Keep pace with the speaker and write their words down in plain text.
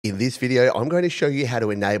In this video, I'm going to show you how to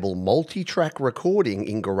enable multi-track recording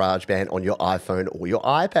in GarageBand on your iPhone or your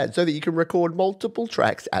iPad so that you can record multiple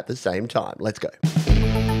tracks at the same time. Let's go.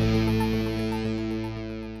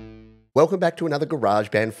 Welcome back to another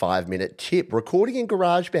GarageBand 5-minute tip. Recording in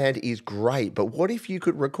GarageBand is great, but what if you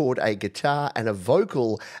could record a guitar and a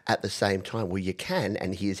vocal at the same time? Well, you can,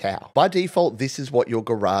 and here's how. By default, this is what your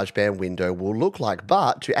GarageBand window will look like,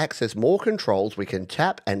 but to access more controls, we can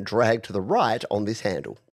tap and drag to the right on this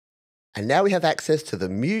handle. And now we have access to the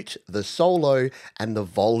mute, the solo, and the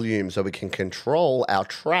volume so we can control our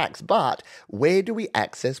tracks. But where do we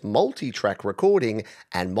access multi-track recording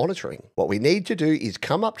and monitoring? What we need to do is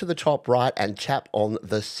come up to the top right and tap on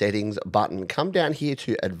the settings button. Come down here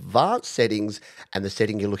to advanced settings, and the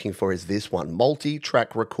setting you're looking for is this one,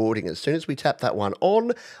 multi-track recording. As soon as we tap that one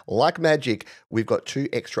on, like magic, we've got two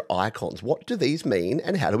extra icons. What do these mean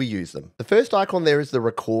and how do we use them? The first icon there is the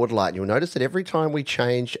record light. You'll notice that every time we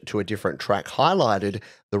change to a different track highlighted,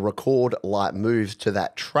 the record light moves to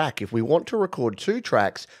that track. If we want to record two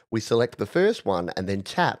tracks, we select the first one and then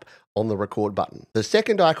tap on the record button. The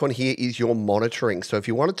second icon here is your monitoring. So if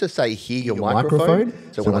you wanted to say hear your microphone,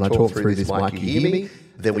 so when I talk through this mic, you hear me,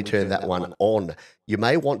 then we turn that one on. You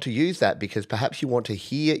may want to use that because perhaps you want to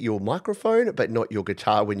hear your microphone, but not your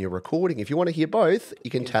guitar when you're recording. If you want to hear both,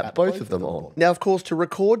 you can tap both of them on. Now, of course, to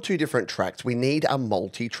record two different tracks, we need a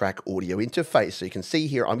multi-track audio interface. So you can see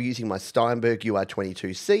here, I'm using my Steinberg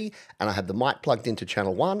UR22C, and I have the mic plugged into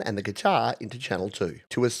channel 1 and the guitar into channel 2.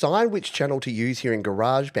 To assign which channel to use here in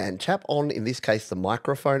GarageBand, tap on, in this case, the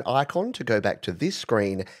microphone icon to go back to this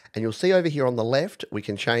screen, and you'll see over here on the left, we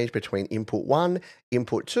can change between input 1,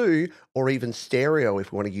 input 2, or even stereo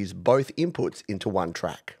if we want to use both inputs into one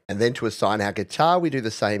track. And then to assign our guitar, we do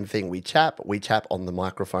the same thing. We tap on the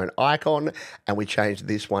microphone icon, and we change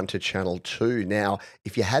this one to channel 2. Now,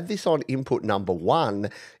 if you had this on input number 1,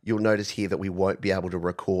 you'll notice here that we won't be able to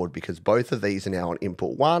record because both of these are now on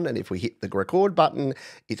input 1, and if we hit the record button,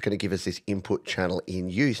 it's going to give us this input channel in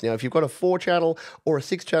use. Now, if you've got a 4-channel or a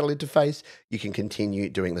 6-channel interface, you can continue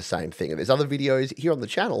doing the same thing. And there's other videos here on the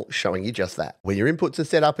channel showing you just that. When your inputs are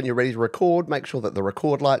set up and you're ready to record, make sure that the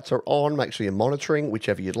record lights are on, make sure you're monitoring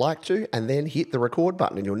whichever you'd like to, and then hit the record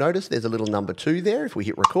button. And you'll notice there's a little number 2 there. If we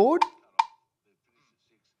hit record,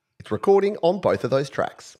 it's recording on both of those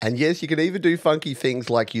tracks. And yes, you can even do funky things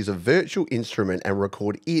like use a virtual instrument and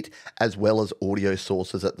record it as well as audio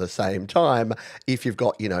sources at the same time if you've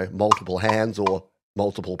got, multiple hands or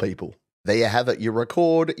multiple people. There you have it. You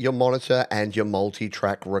record, your monitor, and your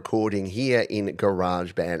multi-track recording here in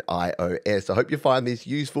GarageBand iOS. I hope you find this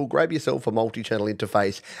useful. Grab yourself a multi-channel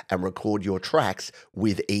interface and record your tracks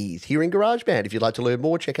with ease here in GarageBand. If you'd like to learn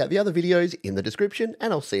more, check out the other videos in the description,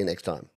 and I'll see you next time.